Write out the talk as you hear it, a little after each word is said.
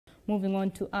Moving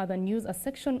on to other news, a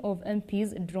section of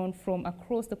MPs drawn from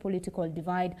across the political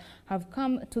divide have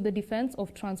come to the defense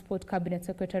of Transport Cabinet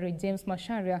Secretary James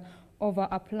Macharia over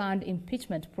a planned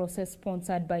impeachment process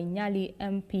sponsored by Nyali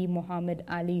MP Mohammed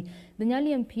Ali. The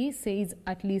Nyali MP says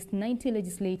at least 90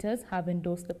 legislators have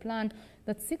endorsed the plan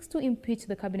that seeks to impeach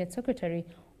the Cabinet Secretary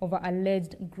over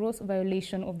alleged gross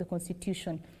violation of the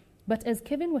Constitution. But as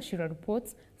Kevin Washira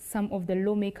reports, some of the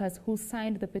lawmakers who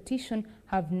signed the petition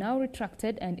have now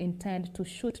retracted and intend to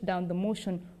shoot down the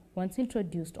motion once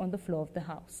introduced on the floor of the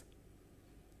House.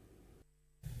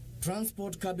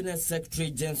 Transport Cabinet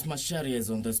Secretary James Macharia is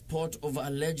on the spot over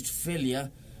alleged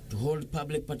failure to hold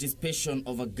public participation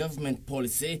of a government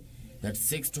policy that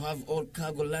seeks to have all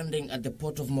cargo landing at the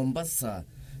port of Mombasa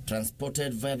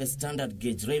transported via the standard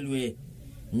gauge railway.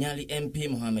 Nyali MP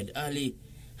Mohammed Ali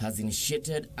has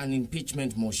initiated an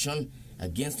impeachment motion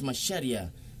against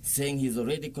Macharia, saying he's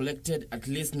already collected at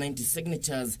least 90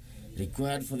 signatures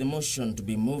required for the motion to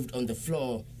be moved on the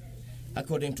floor.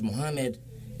 According to Mohammed,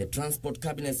 the Transport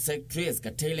Cabinet Secretary is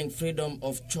curtailing freedom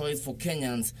of choice for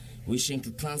Kenyans wishing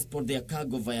to transport their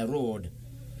cargo via road.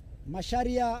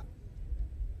 Macharia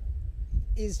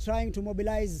is trying to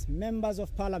mobilize members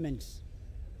of parliament.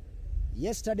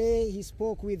 Yesterday, he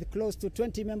spoke with close to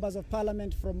 20 members of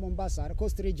parliament from Mombasa, the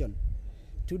coast region.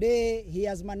 Today, he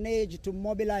has managed to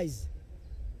mobilize,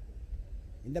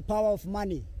 in the power of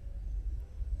money,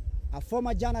 a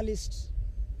former journalist,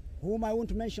 whom I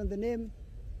won't mention the name,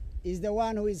 is the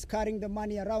one who is carrying the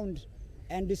money around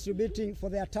and distributing for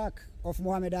the attack of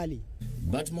Mohammed Ali.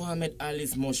 But Mohammed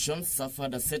Ali's motion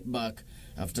suffered a setback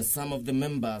after some of the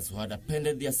members who had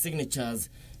appended their signatures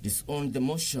disowned the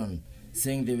motion,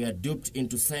 saying they were duped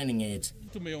into signing it.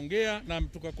 Tumeongea na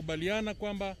tukakubaliana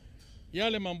kwamba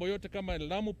yale mambo yote kama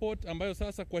Lamu Port ambayo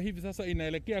sasa kwa hivi sasa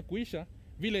inaelekea kuisha,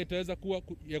 vile itaweza kuwa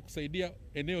ya kusaidia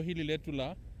eneo hili letu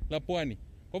la pwani.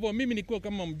 Kwa hivyo mimi nikiwa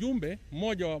kama mjumbe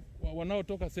mmoja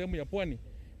wanaotoka sehemu ya pwani,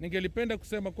 ningelipenda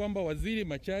kusema kwamba Waziri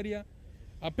Macharia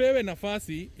apewe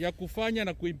nafasi ya kufanya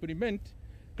na kuimplement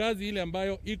kazi ile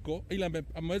ambayo ile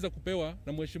ameweza kupewa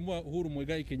na Mheshimiwa Uhuru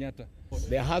Muigai Kenyatta.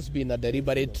 There has been a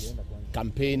deliberate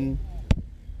campaign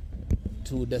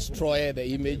to destroy the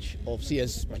image of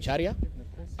CS Macharia,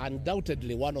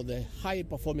 undoubtedly one of the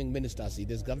high-performing ministers in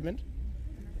this government,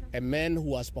 a man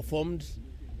who has performed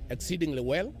exceedingly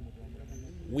well.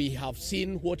 We have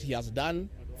seen what he has done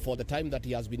for the time that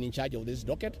he has been in charge of this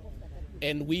docket,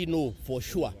 and we know for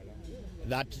sure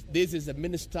that this is a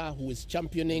minister who is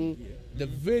championing the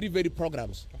very, very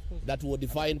programs that will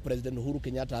define President Uhuru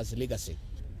Kenyatta's legacy.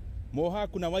 Moha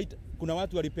kuna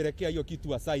watu walipelekea hiyo kitu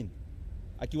wa sign,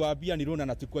 akiwaambia ni Rona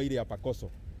anachukua ile ya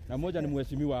Pakoso, na moja ni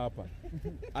mheshimiwa hapa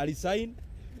alisign,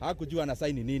 hakujua ana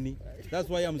sign nini. That's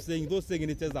why I'm saying those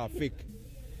signatures are fake.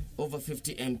 Over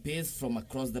 50 MPs from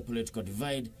across the political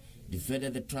divide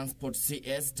defended the Transport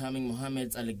CS, terming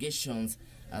Mohammed's allegations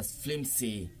as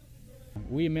flimsy.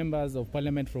 We members of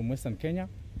parliament from Western Kenya,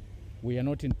 we are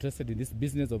not interested in this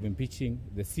business of impeaching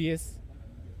the CS.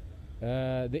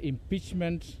 The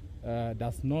impeachment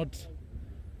does not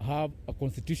have a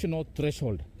constitutional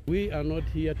threshold. We are not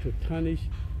here to tarnish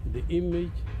the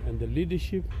image and the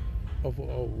leadership of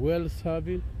our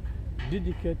well-serving,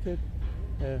 dedicated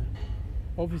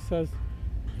officers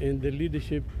in the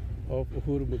leadership of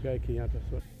Uhuru Muigai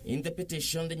Kenyatta. In the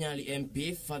petition, the Nyali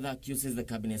MP further accuses the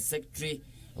Cabinet Secretary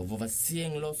of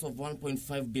overseeing loss of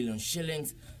 1.5 billion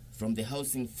shillings from the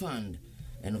Housing Fund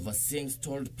and overseeing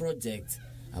stalled projects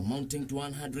amounting to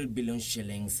 100 billion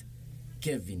shillings.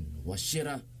 Kevin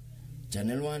Washira,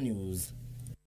 Channel 1 News.